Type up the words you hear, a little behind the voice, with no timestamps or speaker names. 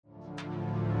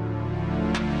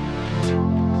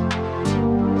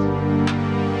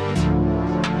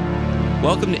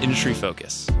Welcome to Industry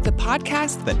Focus, the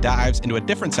podcast that dives into a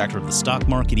different sector of the stock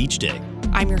market each day.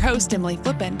 I'm your host, Emily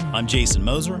Flippen. I'm Jason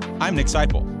Moser. I'm Nick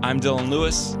Seipel. I'm Dylan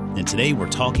Lewis. And today we're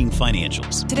talking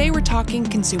financials. Today we're talking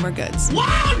consumer goods.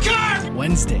 Wildcard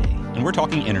Wednesday. And we're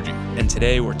talking energy. And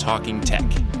today we're talking tech.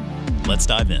 Let's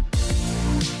dive in.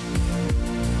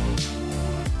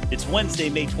 It's Wednesday,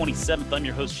 May 27th. I'm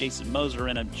your host, Jason Moser,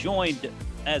 and I'm joined,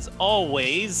 as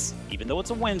always, even though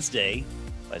it's a Wednesday,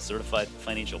 by certified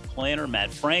financial planner Matt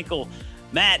Frankel.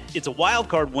 Matt, it's a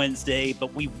wildcard Wednesday,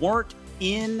 but we weren't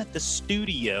in the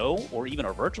studio or even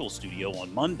our virtual studio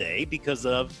on Monday because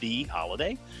of the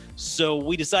holiday. So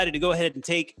we decided to go ahead and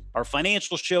take our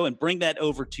financial show and bring that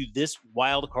over to this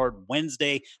wildcard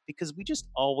Wednesday because we just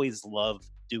always love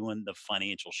doing the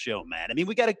financial show, Matt. I mean,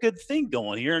 we got a good thing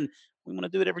going here and we want to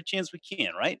do it every chance we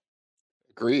can, right?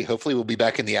 Agree. Hopefully we'll be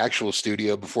back in the actual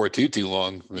studio before too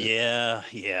long. Yeah,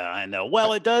 I know.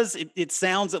 Well, it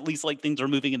sounds at least like things are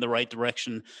moving in the right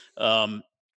direction.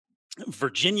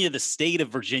 Virginia, the state of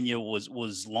Virginia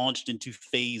was launched into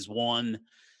phase one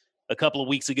a couple of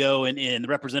weeks ago, and the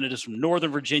representatives from Northern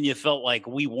Virginia felt like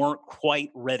we weren't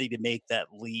quite ready to make that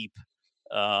leap.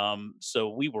 So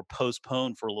we were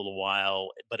postponed for a little while,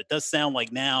 but it does sound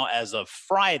like now, as of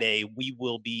Friday, we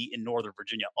will be in Northern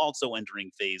Virginia also entering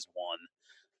phase one.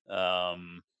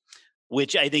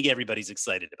 Which I think everybody's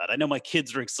excited about. I know my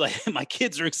kids are excited. My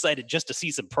kids are excited just to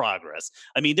see some progress.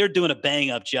 I mean, they're doing a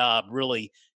bang up job,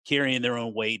 really carrying their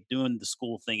own weight, doing the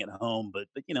school thing at home. But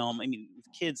you know, I mean, with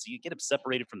kids, you get them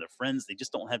separated from their friends. They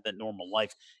just don't have that normal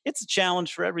life. It's a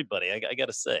challenge for everybody. I got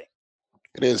to say.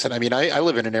 It is. And I mean, I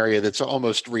live in an area that's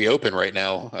almost reopened right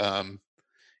now.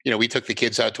 We took the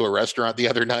kids out to a restaurant the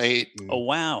other night. And, oh,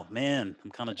 wow, man.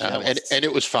 I'm kind of jealous. And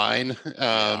it was fine.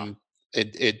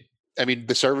 I mean,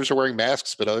 the servers are wearing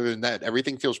masks, but other than that,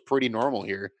 everything feels pretty normal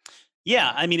here.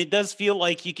 Yeah, I mean, it does feel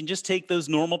like you can just take those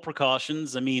normal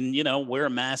precautions. I mean, wear a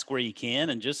mask where you can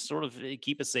and just sort of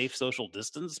keep a safe social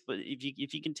distance. But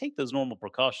if you can take those normal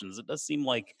precautions, it does seem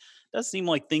like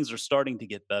things are starting to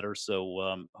get better.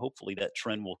 So hopefully that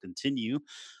trend will continue.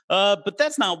 But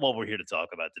that's not what we're here to talk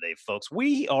about today, folks.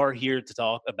 We are here to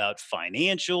talk about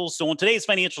financials. So on today's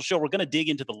financial show, we're going to dig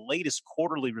into the latest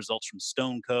quarterly results from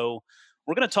StoneCo.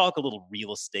 We're going to talk a little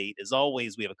real estate. As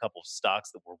always, we have a couple of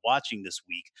stocks that we're watching this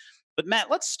week. But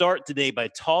Matt, let's start today by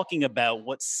talking about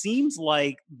what seems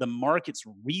like the market's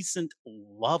recent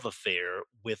love affair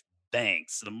with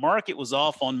banks. The market was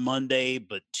off on Monday,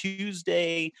 but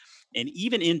Tuesday and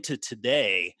even into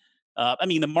today,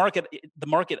 the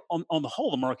market on the whole,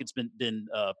 the market's been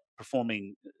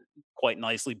performing quite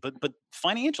nicely. But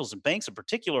financials and banks in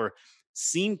particular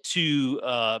seem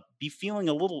to be feeling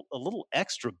a little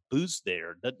extra boost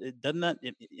there. Doesn't that?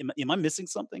 Am I missing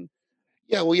something?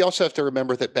 Yeah, well, you also have to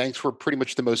remember that banks were pretty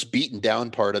much the most beaten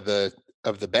down part of the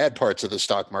bad parts of the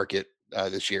stock market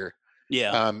this year.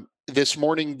 Yeah. This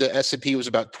morning, the S&P was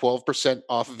about 12%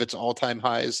 off of its all-time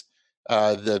highs.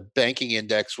 The banking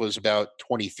index was about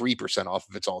 23% off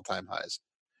of its all-time highs.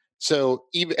 So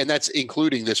and that's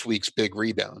including this week's big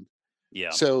rebound. Yeah.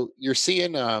 So you're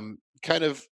seeing kind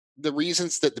of the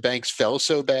reasons that the banks fell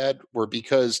so bad were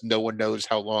because no one knows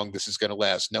how long this is going to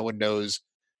last. No one knows,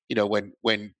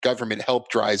 when government help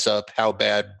dries up, how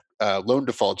bad loan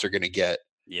defaults are going to get.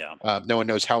 Yeah. No one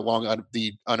knows how long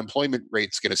the unemployment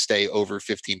rate's going to stay over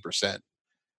 15%.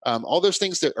 All those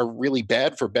things that are really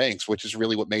bad for banks, which is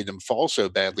really what made them fall so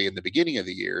badly in the beginning of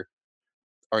the year,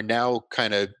 are now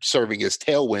kind of serving as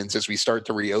tailwinds as we start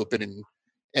to reopen.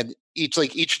 And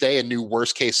each day a new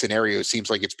worst case scenario seems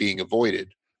like it's being avoided.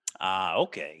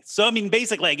 Okay. So, I mean,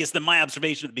 basically, I guess my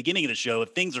observation at the beginning of the show, if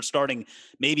things are starting,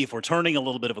 maybe if we're turning a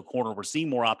little bit of a corner, we're seeing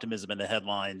more optimism in the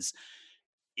headlines.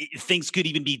 Things could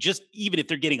even if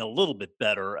they're getting a little bit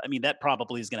better, I mean, that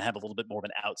probably is going to have a little bit more of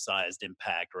an outsized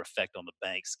impact or effect on the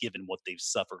banks, given what they've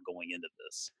suffered going into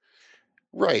this.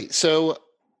 Right. So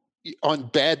on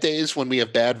bad days, when we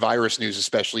have bad virus news,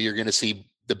 especially, you're going to see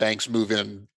the banks move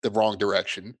in the wrong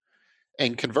direction.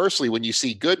 And conversely, when you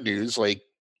see good news, like,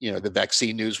 the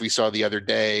vaccine news we saw the other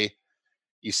day,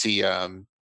 you see,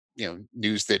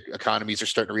 news that economies are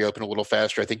starting to reopen a little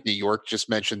faster. I think New York just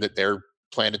mentioned that they're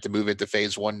planning to move into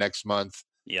phase one next month.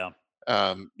 Yeah.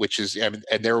 Which is, and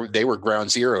they were ground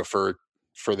zero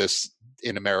for this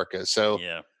in America. So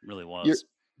yeah, really was.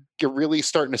 You're really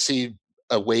starting to see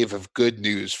a wave of good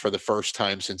news for the first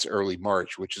time since early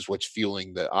March, which is what's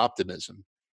fueling the optimism.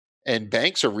 And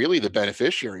banks are really the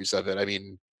beneficiaries of it. I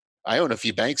mean, I own a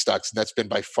few bank stocks, and that's been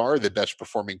by far the best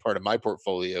performing part of my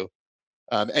portfolio.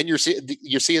 And you're seeing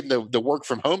the work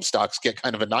from home stocks get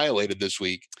kind of annihilated this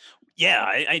week. Yeah,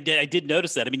 I did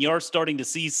notice that. I mean, you are starting to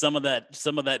see some of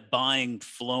that buying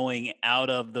flowing out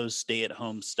of those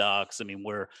stay-at-home stocks. I mean,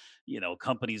 where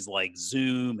companies like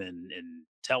Zoom and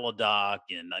Teladoc,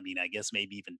 and I mean, I guess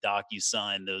maybe even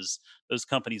DocuSign, those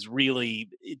companies really,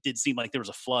 it did seem like there was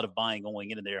a flood of buying going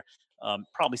into there.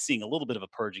 Probably seeing a little bit of a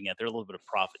purging out there, a little bit of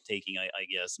profit taking. I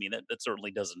guess. I mean, that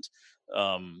certainly doesn't.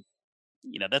 Um,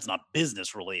 that's not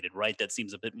business related, right? That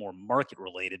seems a bit more market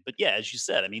related. But yeah, as you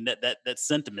said, I mean that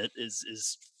sentiment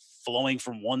is flowing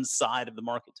from one side of the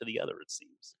market to the other, it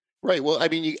seems. Right. Well, I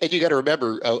mean, and you got to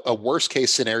remember, a worst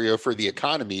case scenario for the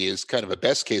economy is kind of a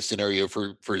best case scenario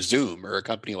for Zoom or a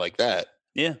company like that.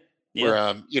 Yeah.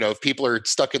 Yeah. Where if people are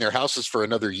stuck in their houses for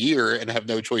another year and have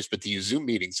no choice but to use Zoom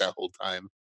meetings that whole time,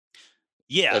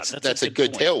 Yeah, that's that's a that's a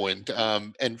good good point.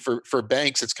 tailwind. And for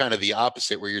banks, it's kind of the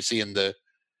opposite, where you're seeing the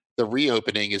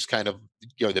reopening is kind of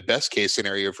the best case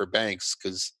scenario for banks,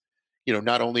 because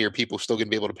not only are people still going to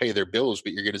be able to pay their bills,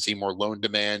 but you're going to see more loan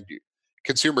demand.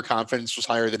 Consumer confidence was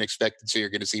higher than expected, so you're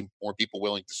going to see more people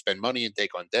willing to spend money and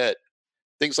take on debt,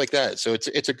 things like that. So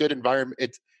it's a good environment.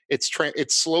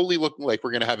 It's slowly looking like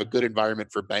we're going to have a good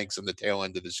environment for banks in the tail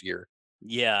end of this year.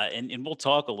 Yeah, and we'll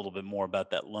talk a little bit more about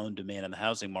that loan demand in the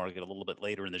housing market a little bit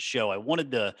later in the show. I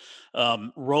wanted to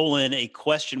roll in a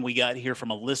question we got here from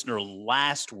a listener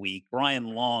last week.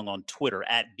 Brian Long on Twitter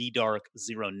at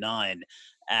bdark09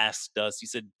 asked us. He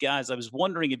said, "Guys, I was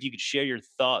wondering if you could share your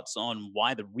thoughts on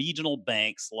why the regional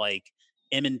banks like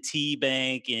M&T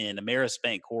Bank and Ameris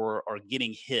Bancorp are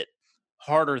getting hit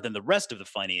harder than the rest of the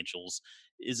financials.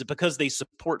 Is it because they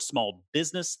support small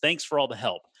business? Thanks for all the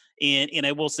help." And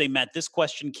I will say, Matt, this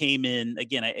question came in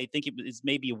again. I think it was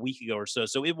maybe a week ago or so.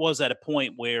 So it was at a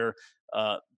point where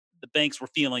uh, the banks were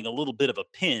feeling a little bit of a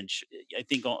pinch. I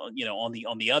think on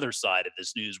the other side of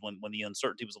this news, when the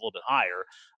uncertainty was a little bit higher.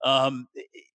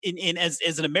 And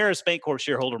as an Ameris Bancorp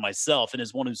shareholder myself, and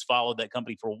as one who's followed that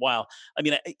company for a while, I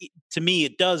mean, to me,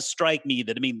 it does strike me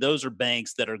that, I mean, those are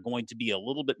banks that are going to be a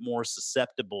little bit more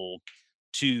susceptible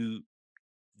to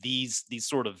these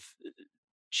sort of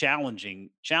challenging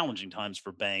times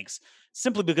for banks,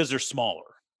 simply because they're smaller,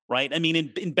 right? I mean,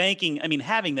 in banking, I mean,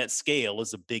 having that scale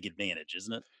is a big advantage,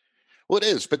 isn't it? Well, it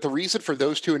is, but the reason for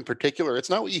those two in particular, it's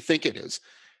not what you think it is.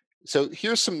 So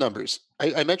here's some numbers.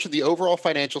 I mentioned the overall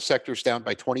financial sector is down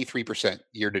by 23%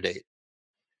 year to date.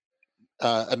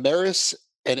 Ameris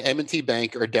and M&T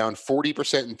Bank are down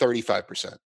 40% and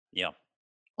 35%. Yeah.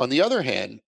 On the other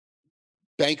hand,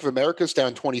 Bank of America is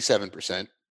down 27%.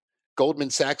 Goldman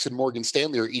Sachs and Morgan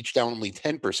Stanley are each down only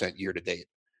 10% year to date.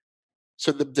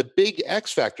 So the big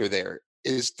X factor there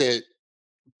is that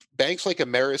banks like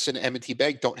Ameris and M&T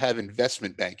Bank don't have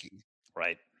investment banking,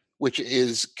 Right. which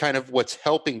is kind of what's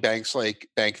helping banks like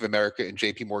Bank of America and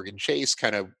JP Morgan Chase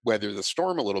kind of weather the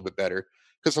storm a little bit better,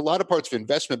 because a lot of parts of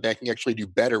investment banking actually do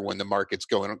better when the market's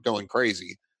going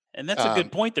crazy. And that's a good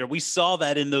Um, point there. We saw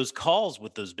that in those calls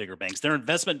with those bigger banks. Their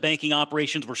investment banking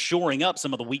operations were shoring up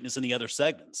some of the weakness in the other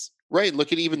segments. right.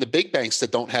 Look at even the big banks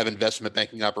that don't have investment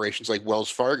banking operations like Wells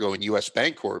Fargo and US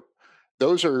Bancorp.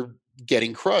 Those are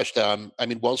getting crushed. I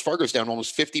mean, Wells Fargo's down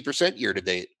almost 50% year to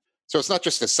date. So it's not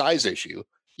just a size issue.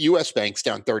 US Bank's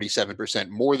down 37%,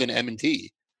 more than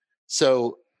M&T.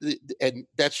 So, and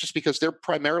that's just because they're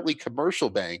primarily commercial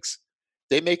banks.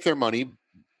 They make their money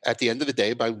at the end of the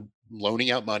day by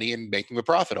loaning out money and making a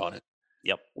profit on it.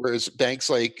 Yep. Whereas banks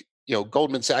like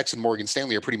Goldman Sachs and Morgan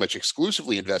Stanley are pretty much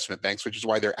exclusively investment banks, which is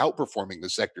why they're outperforming the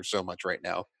sector so much right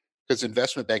now. Because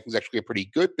investment banking is actually a pretty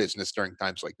good business during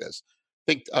times like this.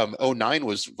 I think '09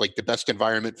 was like the best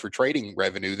environment for trading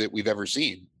revenue that we've ever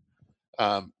seen.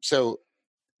 So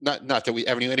not that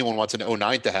anyone wants an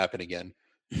 '09 to happen again,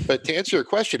 but to answer your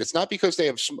question, it's not because they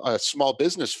have a small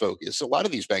business focus. A lot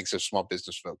of these banks have small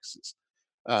business focuses.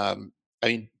 Um, I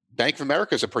mean, Bank of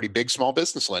America is a pretty big small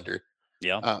business lender.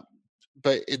 Yeah. Uh,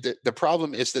 but the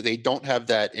problem is that they don't have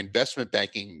that investment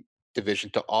banking division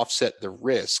to offset the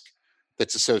risk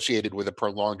that's associated with a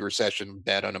prolonged recession,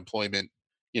 bad unemployment,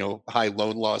 high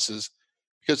loan losses.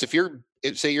 Because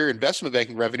say your investment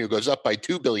banking revenue goes up by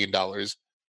 $2 billion,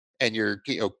 and you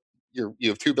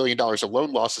have $2 billion of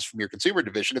loan losses from your consumer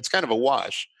division, it's kind of a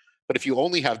wash. But if you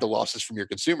only have the losses from your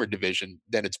consumer division,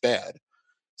 then it's bad.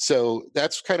 So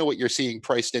that's kind of what you're seeing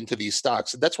priced into these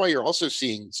stocks. And that's why you're also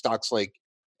seeing stocks like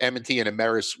M&T and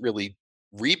Ameris really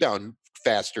rebound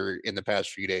faster in the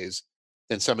past few days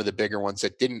than some of the bigger ones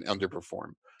that didn't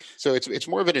underperform. So it's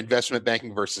more of an investment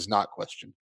banking versus not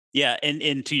question. Yeah,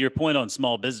 and to your point on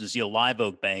small business, Live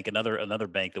Oak Bank, another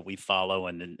bank that we follow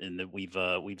and that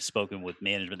we've spoken with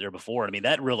management there before. I mean,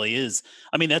 that really is.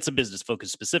 I mean, that's a business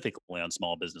focused specifically on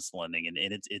small business lending, and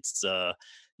it's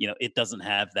it doesn't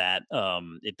have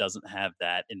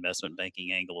that investment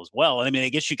banking angle as well. And I mean, I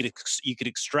guess you could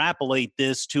extrapolate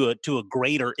this to a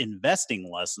greater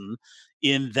investing lesson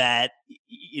in that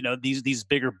these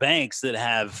bigger banks that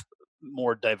have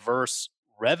more diverse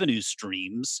revenue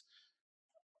streams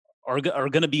are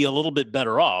going to be a little bit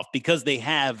better off because they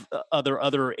have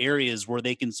other areas where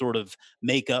they can sort of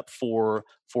make up for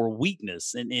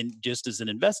weakness and just as in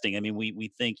investing. I mean,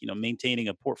 we think maintaining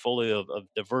a portfolio of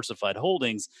diversified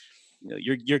holdings,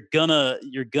 you're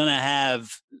gonna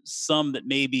have some that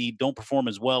maybe don't perform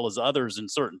as well as others in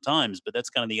certain times, but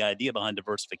that's kind of the idea behind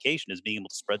diversification, is being able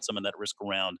to spread some of that risk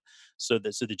around so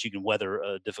that you can weather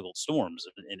difficult storms.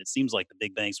 And it seems like the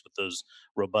big banks with those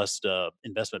robust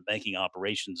investment banking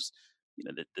operations,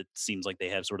 that seems like they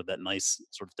have sort of that nice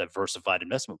sort of diversified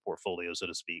investment portfolio, so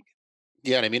to speak.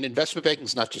 Yeah, and I mean, investment banking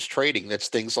is not just trading. That's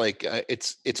things like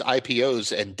it's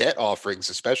IPOs and debt offerings,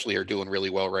 especially, are doing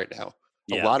really well right now.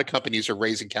 A Yeah. lot of companies are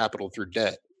raising capital through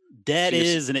debt. Debt So you're,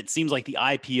 is, and it seems like the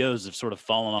IPOs have sort of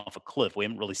fallen off a cliff. We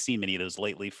haven't really seen many of those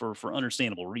lately for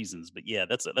understandable reasons. But yeah,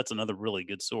 that's another really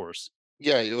good source.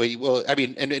 yeah, well, I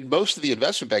mean, and in most of the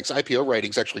investment banks, IPO writing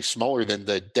is actually smaller than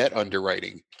the debt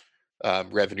underwriting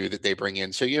revenue that they bring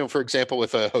in. So, for example,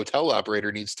 if a hotel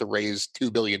operator needs to raise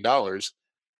 $2 billion,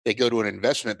 they go to an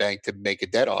investment bank to make a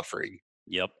debt offering,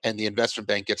 Yep. and the investment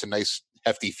bank gets a nice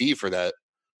hefty fee for that.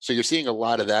 So you're seeing a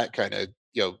lot of that kind of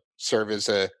serve as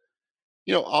a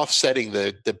offsetting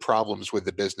the problems with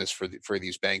the business for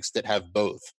these banks that have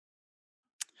both.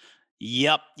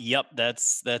 Yep.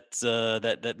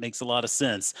 That makes a lot of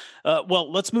sense.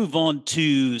 Well, let's move on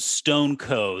to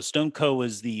StoneCo. StoneCo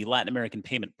is the Latin American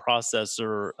payment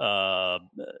processor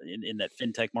in that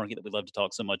fintech market that we love to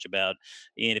talk so much about.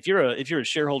 And if you're a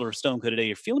shareholder of StoneCo today,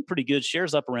 you're feeling pretty good.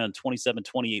 Shares up around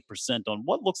 27-28% on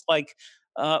what looks like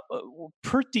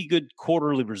pretty good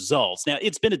quarterly results. Now,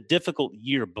 it's been a difficult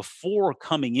year. Before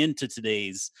coming into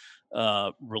today's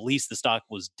release, the stock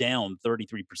was down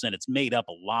 33%. It's made up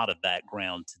a lot of that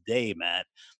ground today, Matt.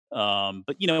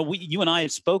 But you and I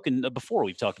have spoken before.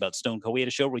 We've talked about StoneCo. We had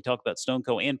a show where we talked about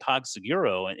StoneCo and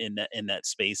PagSeguro in that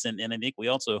space, and I think we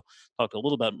also talked a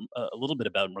little bit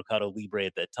about Mercado Libre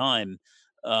at that time.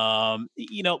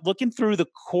 Looking through the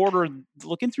quarter,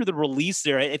 looking through the release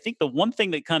there, I think the one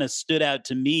thing that kind of stood out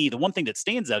to me, the one thing that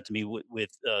stands out to me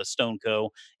with StoneCo,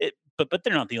 but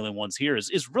they're not the only ones here,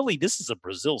 is really this is a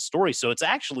Brazil story. So it's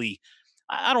actually,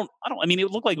 I mean, it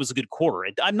looked like it was a good quarter.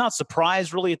 I'm not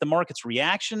surprised really at the market's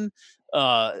reaction.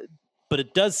 Uh, but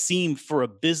it does seem, for a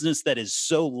business that is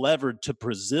so levered to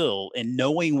Brazil, and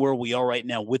knowing where we are right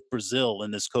now with Brazil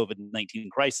in this COVID-19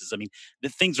 crisis, I mean, the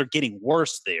things are getting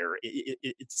worse there.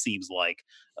 It seems like,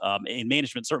 and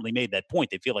management certainly made that point.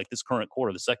 They feel like this current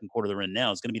quarter, the second quarter they're in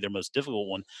now, is going to be their most difficult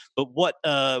one. But what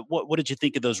did you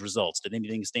think of those results? Did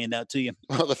anything stand out to you?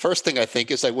 Well, the first thing I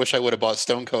think is I wish I would have bought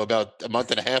StoneCo about a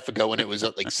month and a half ago when it was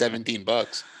at like $17.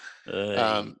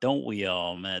 Don't we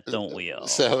all, Matt? Don't we all?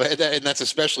 So, and that's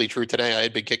especially true today. I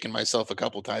had been kicking myself a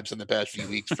couple times in the past few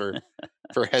weeks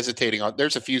for hesitating on.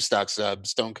 There's a few stocks,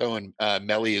 StoneCo and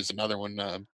Melly is another one,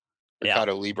 Yeah.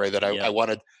 Mercado Libre, that I Yep.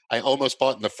 wanted. I almost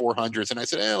bought in the 400s, and I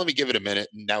said, let me give it a minute,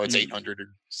 and now it's Mm. 800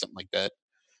 or something like that.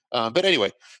 But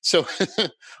anyway, so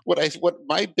what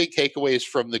my big takeaway is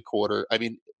from the quarter. I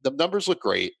mean, the numbers look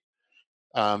great.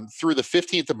 Through the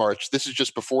 15th of March, this is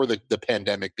just before the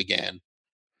pandemic began.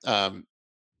 Um,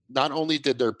 Not only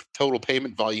did their total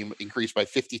payment volume increase by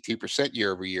 52%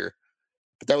 year over year,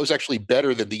 but that was actually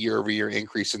better than the year over year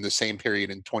increase in the same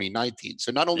period in 2019.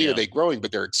 So not only are Yeah. they growing,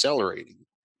 but they're accelerating.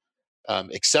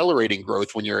 Accelerating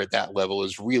growth when you're at that level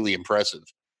is really impressive.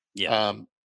 Yeah. Um,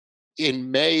 in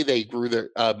May, they grew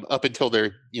their up until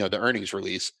their the earnings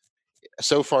release.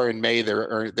 So far in May,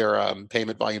 their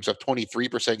payment volumes up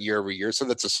 23% year over year. So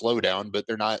that's a slowdown, but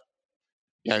they're not.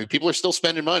 Yeah, I mean, people are still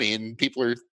spending money, and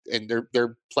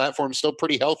their platform's still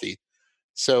pretty healthy.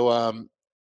 So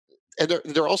and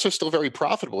they're also still very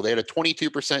profitable. They had a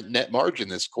 22% net margin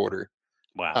this quarter.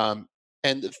 Wow.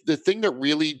 And the thing that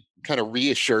really kind of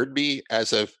reassured me,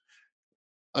 as a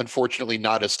unfortunately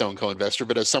not a StoneCo investor,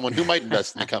 but as someone who might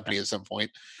invest in the company at some point,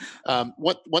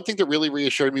 one thing that really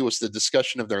reassured me was the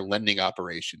discussion of their lending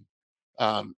operation.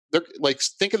 They're like,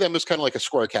 think of them as kind of like a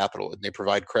Square Capital, and they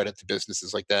provide credit to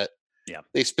businesses like that. Yeah.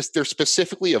 They're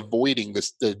specifically avoiding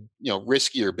the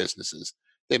riskier businesses.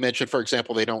 They mentioned, for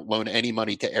example, they don't loan any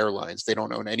money to airlines. They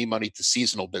don't loan any money to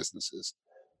seasonal businesses,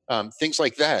 things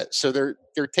like that. So they're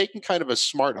taking kind of a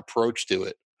smart approach to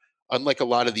it. unlike a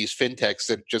lot of these fintechs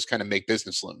that just kind of make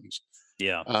business loans.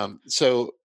 Yeah.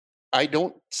 So I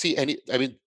don't see any. I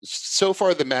mean, so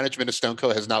far the management of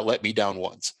StoneCo has not let me down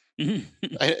once.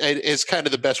 It's kind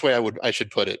of the best way I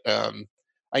should put it.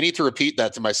 I need to repeat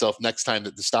that to myself next time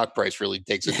that the stock price really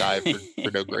takes a dive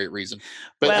for no great reason.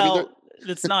 But well,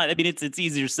 it's not. I mean, it's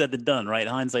easier said than done, right?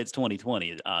 Hindsight's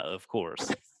 2020, of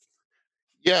course.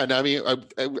 Yeah, no, I mean,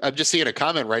 I'm just seeing a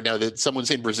comment right now that someone's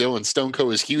in Brazil and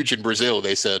StoneCo is huge in Brazil.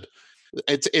 They said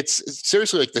it's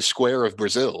seriously like the Square of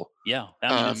Brazil. Yeah,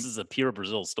 I mean, this is a pure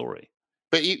Brazil story.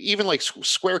 But even like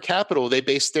Square Capital, they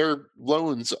base their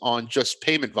loans on just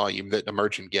payment volume that a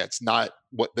merchant gets, not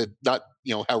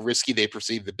how risky they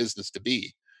perceive the business to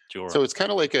be. Sure. So it's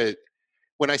kind of like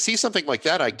when I see something like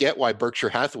that, I get why Berkshire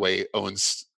Hathaway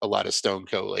owns a lot of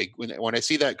StoneCo. Like when I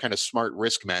see that kind of smart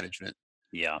risk management.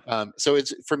 Yeah. So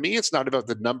for me, it's not about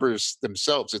the numbers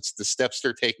themselves. It's the steps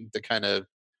they're taking to kind of,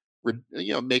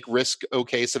 make risk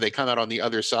okay, so they come out on the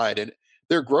other side, and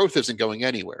their growth isn't going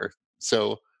anywhere.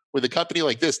 So with a company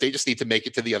like this, they just need to make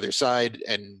it to the other side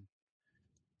and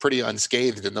pretty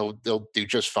unscathed, and they'll do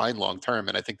just fine long term.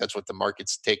 And I think that's what the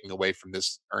market's taking away from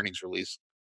this earnings release.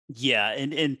 Yeah,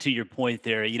 and to your point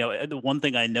there, the one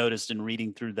thing I noticed in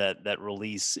reading through that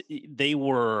release, they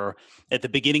were at the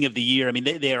beginning of the year. I mean,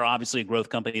 they are obviously a growth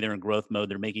company. They're in growth mode.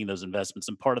 They're making those investments,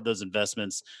 and part of those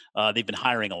investments, they've been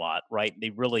hiring a lot, right? They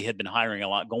really had been hiring a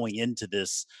lot going into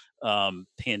this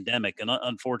pandemic, and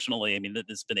unfortunately, I mean,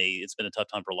 it's been a tough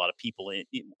time for a lot of people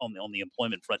on the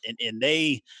employment front, and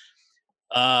they.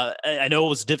 I know it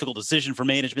was a difficult decision for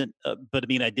management, but I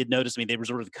mean, I did notice. I mean, they were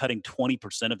sort of cutting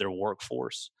 20% of their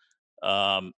workforce.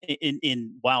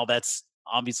 While that's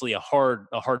obviously a hard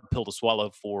pill to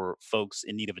swallow for folks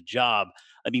in need of a job,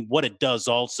 I mean, what it does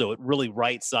also, it really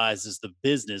right sizes the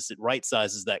business. It right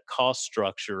sizes that cost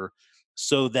structure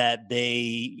so that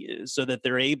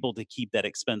they're able to keep that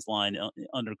expense line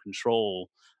under control.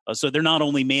 So they're not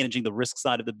only managing the risk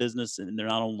side of the business, and they're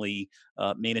not only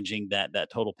managing that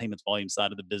total payments volume side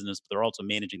of the business, but they're also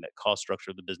managing that cost structure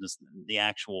of the business, the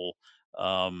actual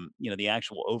the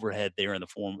actual overhead there in the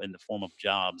form of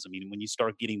jobs. I mean, when you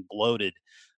start getting bloated,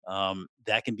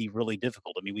 that can be really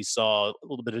difficult. I mean, we saw a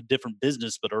little bit of different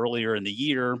business, but earlier in the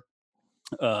year,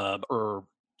 or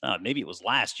maybe it was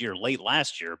late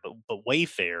last year, but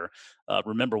Wayfair.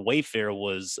 Remember, Wayfair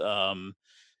was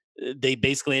they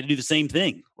basically had to do the same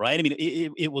thing, right? I mean,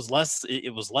 it was less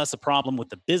a problem with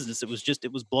the business. It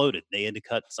was bloated. They had to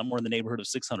cut somewhere in the neighborhood of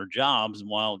 600 jobs. And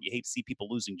while you hate to see people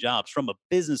losing jobs, from a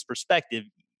business perspective,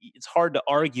 it's hard to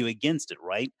argue against it,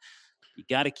 right? You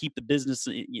got to keep the business.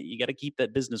 You got to keep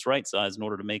that business right size in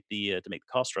order to make the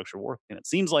cost structure work. And it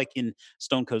seems like in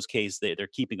StoneCo's case, they're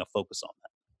keeping a focus on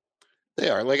that. They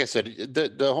are, like I said,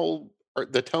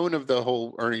 the tone of the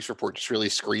whole earnings report just really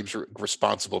screams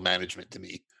responsible management to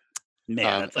me.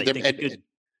 Man, that's a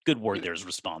good word there is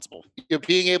responsible.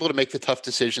 Being able to make the tough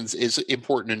decisions is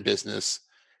important in business.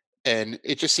 And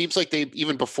it just seems like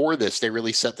even before this, they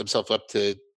really set themselves up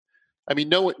to, I mean,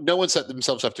 no one set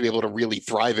themselves up to be able to really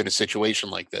thrive in a situation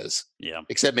like this. Yeah.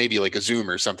 Except maybe like a Zoom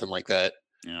or something like that.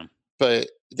 Yeah.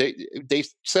 But they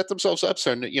set themselves up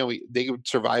so they would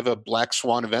survive a black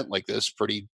swan event like this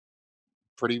pretty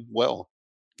well.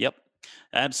 Yep.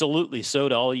 Absolutely. So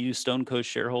to all you StoneCo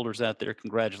shareholders out there,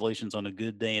 congratulations on a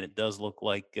good day. And it does look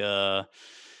like there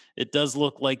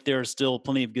are still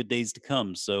plenty of good days to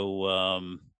come.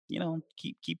 So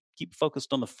keep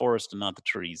focused on the forest and not the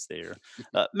trees there.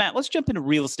 Matt, let's jump into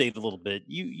real estate a little bit.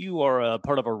 You are a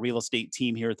part of our real estate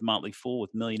team here at the Motley Fool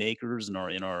with Million Acres in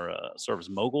our Service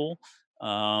Mogul.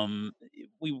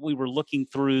 We were looking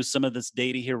through some of this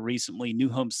data here recently. New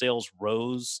home sales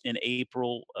rose in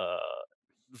April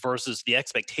versus the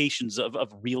expectations of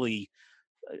really.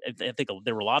 I think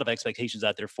there were a lot of expectations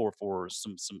out there for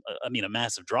some a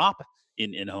massive drop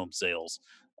in home sales.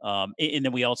 And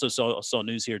then we also saw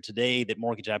news here today that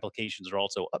mortgage applications are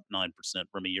also up 9%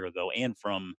 from a year ago and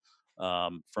from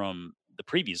the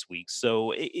previous week.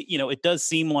 So it does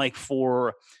seem like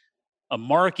for a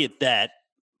market that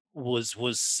was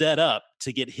set up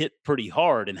to get hit pretty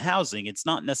hard in housing, it's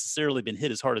not necessarily been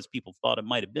hit as hard as people thought it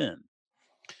might have been.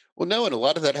 Well, no, and a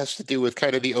lot of that has to do with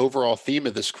kind of the overall theme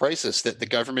of this crisis, that the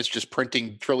government's just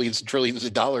printing trillions and trillions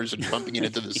of dollars and pumping it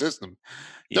into the system.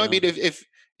 No, I mean,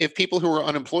 if people who are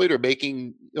unemployed are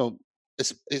making,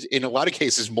 in a lot of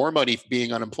cases, more money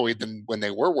being unemployed than when they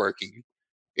were working,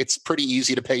 it's pretty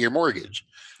easy to pay your mortgage.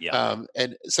 Yeah.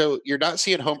 And so you're not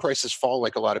seeing home prices fall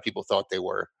like a lot of people thought they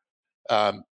were.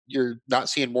 You're not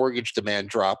seeing mortgage demand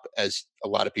drop as a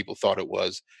lot of people thought it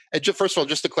was. And first of all,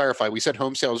 just to clarify, we said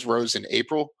home sales rose in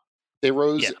April. They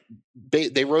rose. Yeah.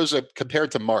 They rose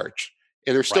compared to March.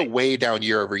 And they're still Right. way down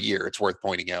year over year. It's worth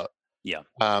pointing out. Yeah.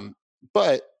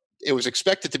 But it was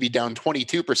expected to be down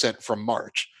 22% from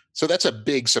March. So that's a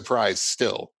big surprise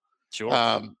still. Sure.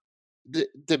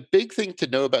 The big thing to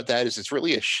know about that is it's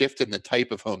really a shift in the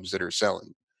type of homes that are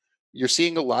selling. You're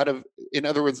seeing a lot of, in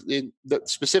other words,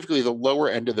 specifically the lower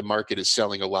end of the market is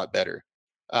selling a lot better.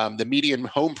 The median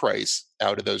home price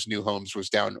out of those new homes was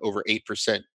down over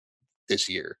 8% this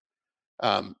year.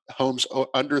 Homes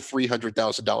under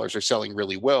 $300,000 are selling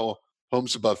really well.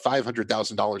 Homes above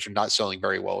 $500,000 are not selling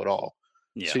very well at all.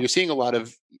 Yeah. So you're seeing a lot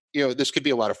of, this could be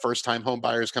a lot of first-time home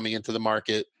buyers coming into the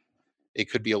market. It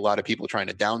could be a lot of people trying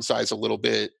to downsize a little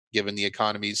bit given the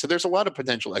economy. So there's a lot of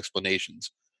potential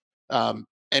explanations. And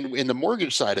in the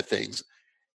mortgage side of things,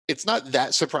 it's not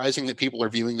that surprising that people are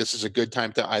viewing this as a good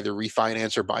time to either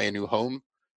refinance or buy a new home.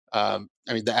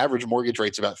 I mean, the average mortgage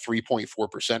rate's about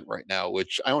 3.4% right now,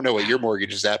 which I don't know what your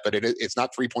mortgage is at, but it's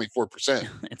not 3.4%.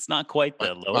 It's not quite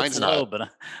that low. Mine's It's low, not. but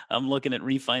I'm looking at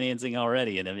refinancing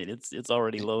already, and I mean it's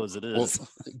already low as it Well, is.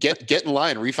 get in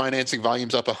line. Refinancing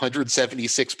volume's up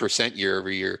 176% year over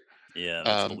year. Yeah,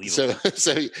 that's believable.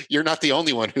 So you're not the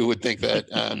only one who would think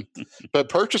that. But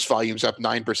purchase volume's up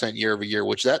 9% year over year,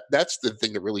 which that's the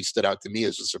thing that really stood out to me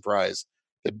as a surprise.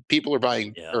 That people are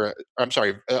buying, Yeah. or I'm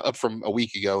sorry, up from a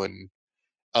week ago and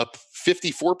up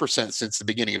 54% since the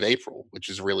beginning of April, which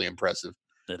is really impressive.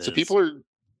 That So is. people are,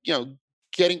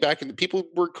 getting back, and people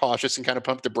were cautious and kind of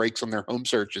pumped the brakes on their home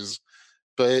searches.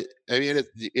 But I mean,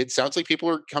 it sounds like people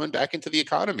are coming back into the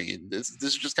economy. And this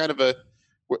is just kind of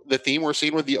the theme we're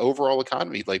seeing with the overall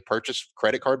economy. Like purchase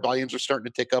credit card volumes are starting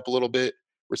to tick up a little bit.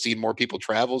 We're seeing more people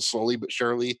travel slowly but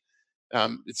surely.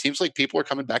 It seems like people are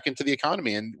coming back into the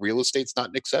economy, and real estate's not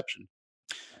an exception.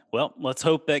 Well, let's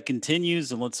hope that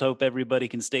continues, and let's hope everybody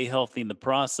can stay healthy in the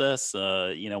process.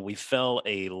 We fell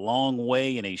a long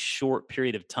way in a short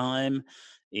period of time,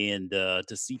 and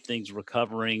to see things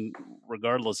recovering,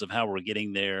 regardless of how we're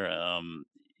getting there, I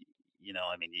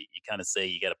mean, you kind of say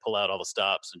you got to pull out all the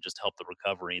stops and just help the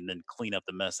recovery, and then clean up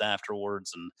the mess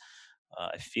afterwards. And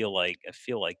I feel like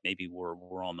maybe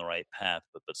we're on the right path,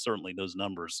 but certainly those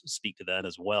numbers speak to that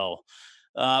as well.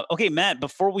 Okay, Matt,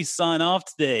 before we sign off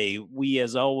today, we,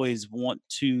 as always, want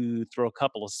to throw a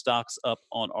couple of stocks up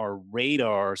on our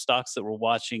radar, stocks that we're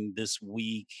watching this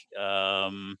week.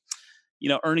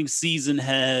 Earnings season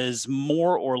has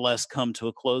more or less come to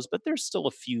a close, but there's still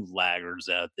a few laggards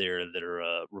out there that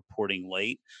are reporting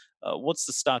late. What's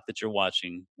the stock that you're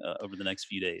watching over the next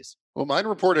few days? Well, mine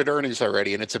reported earnings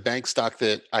already, and it's a bank stock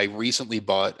that I recently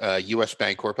bought, U.S.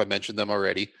 Bancorp. I mentioned them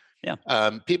already.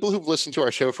 Yeah. People who've listened to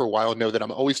our show for a while know that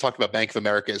I'm always talking about Bank of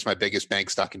America as my biggest bank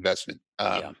stock investment.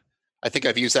 Yeah. I think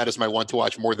I've used that as my one to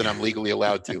watch more than I'm legally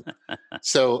allowed to.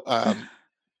 So,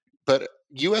 but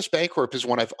U.S. Bancorp is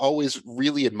one I've always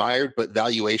really admired, but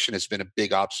valuation has been a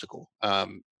big obstacle.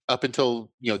 Up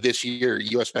until this year,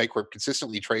 U.S. Bancorp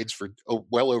consistently trades for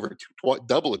well over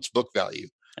double its book value.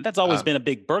 And that's always been a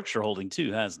big Berkshire holding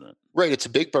too, hasn't it? Right, it's a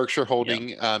big Berkshire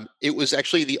holding. It was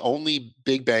actually the only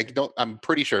big bank. I'm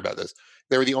pretty sure about this.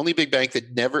 They were the only big bank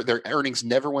that their earnings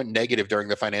never went negative during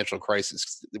the financial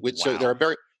crisis. So Wow.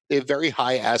 they have very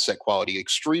high asset quality,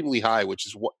 extremely high, which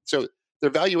is so their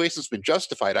valuation's been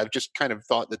justified. I've just kind of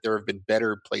thought that there have been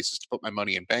better places to put my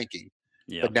money in banking.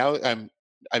 Yeah. But now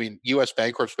U.S.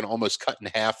 Bancorp's been almost cut in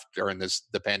half during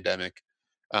the pandemic.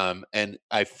 And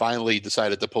I finally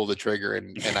decided to pull the trigger,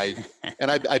 and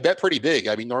I bet pretty big.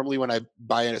 I mean, normally when I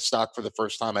buy a stock for the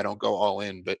first time, I don't go all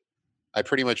in, but I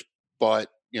pretty much bought,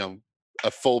 a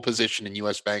full position in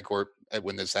U.S. Bancorp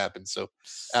when this happened. So,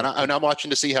 and I'm watching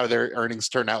to see how their earnings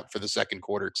turn out for the second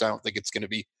quarter, because I don't think it's going to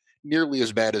be nearly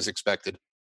as bad as expected.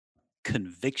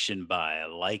 Conviction buy. I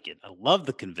like it. I love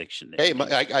the conviction. Hey,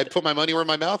 I put my money where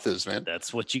my mouth is, man.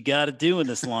 That's what you got to do in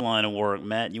this line of work,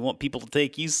 Matt. You want people to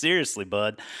take you seriously,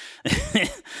 bud.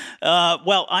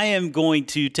 Well, I am going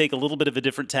to take a little bit of a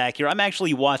different tack here. I'm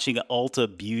actually watching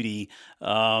Ulta Beauty.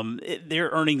 Their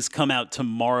earnings come out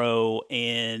tomorrow,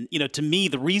 and to me,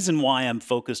 the reason why I'm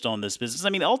focused on this business,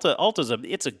 I mean, Ulta's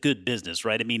it's a good business,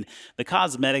 right? I mean, the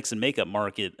cosmetics and makeup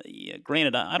market.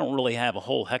 Granted, I don't really have a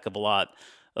whole heck of a lot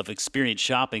of experience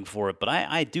shopping for it, but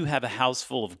I do have a house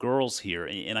full of girls here,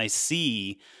 and I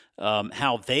see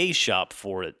how they shop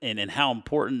for it and how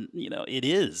important it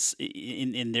is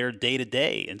in their day to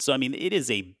day. And so, I mean, it is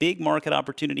a big market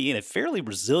opportunity and a fairly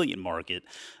resilient market.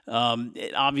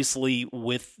 Obviously,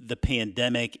 with the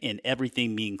pandemic and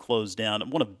everything being closed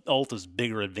down, one of Ulta's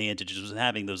bigger advantages was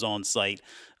having those on-site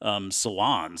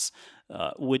salons.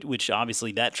 which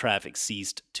obviously that traffic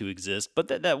ceased to exist. But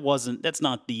that's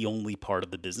not the only part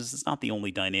of the business. It's not the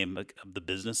only dynamic of the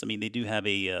business. I mean, they do have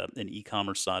an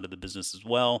e-commerce side of the business as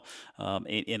well,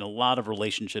 and a lot of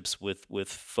relationships with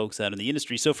folks out in the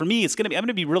industry. So for me, I'm going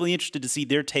to be really interested to see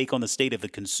their take on the state of the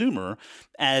consumer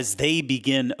as they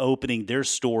begin opening their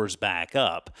stores back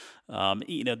up.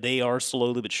 They are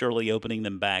slowly but surely opening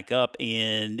them back up,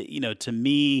 and to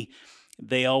me,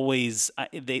 they always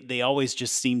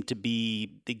just seem to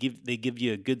be they give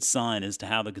you a good sign as to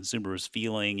how the consumer is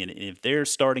feeling, and if they're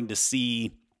starting to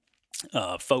see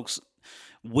folks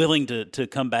willing to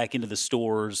come back into the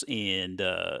stores and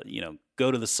go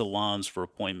to the salons for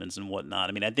appointments and whatnot.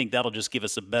 I mean, I think that'll just give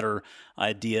us a better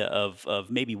idea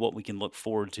of maybe what we can look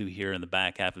forward to here in the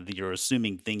back half of the year,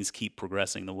 assuming things keep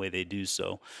progressing the way they do.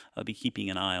 So I'll be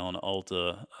keeping an eye on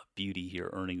Ulta Beauty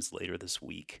here, earnings later this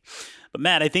week. But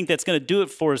Matt, I think that's going to do it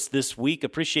for us this week.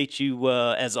 Appreciate you,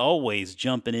 as always,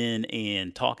 jumping in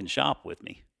and talking shop with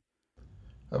me.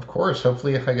 Of course.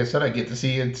 Hopefully, like I said, I get to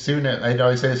see you soon. I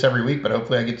always say this every week, but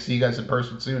hopefully I get to see you guys in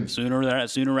person soon. Sooner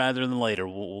rather than later.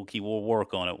 We'll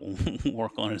work on it. We'll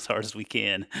work on it as hard as we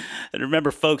can. And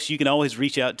remember, folks, you can always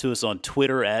reach out to us on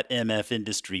Twitter at MF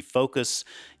Industry Focus.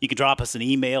 You can drop us an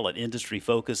email at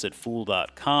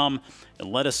industryfocus@fool.com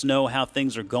and let us know how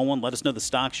things are going. Let us know the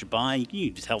stocks you're buying.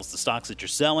 You can tell us the stocks that you're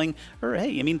selling. Or,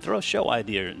 hey, throw a show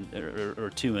idea or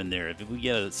two in there. If we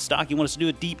get a stock you want us to do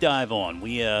a deep dive on,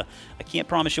 I can't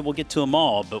promise you we'll get to them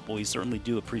all, but we certainly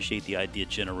do appreciate the idea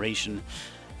generation.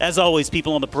 As always,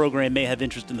 people on the program may have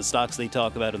interest in the stocks they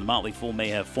talk about, and the Motley Fool may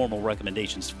have formal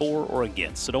recommendations for or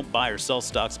against. So don't buy or sell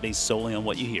stocks based solely on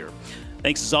what you hear.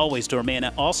 Thanks as always to our man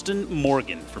Austin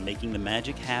Morgan for making the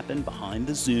magic happen behind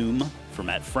the Zoom. For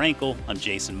Matt Frankel, I'm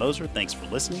Jason Moser. Thanks for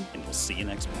listening, and we'll see you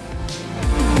next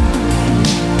week.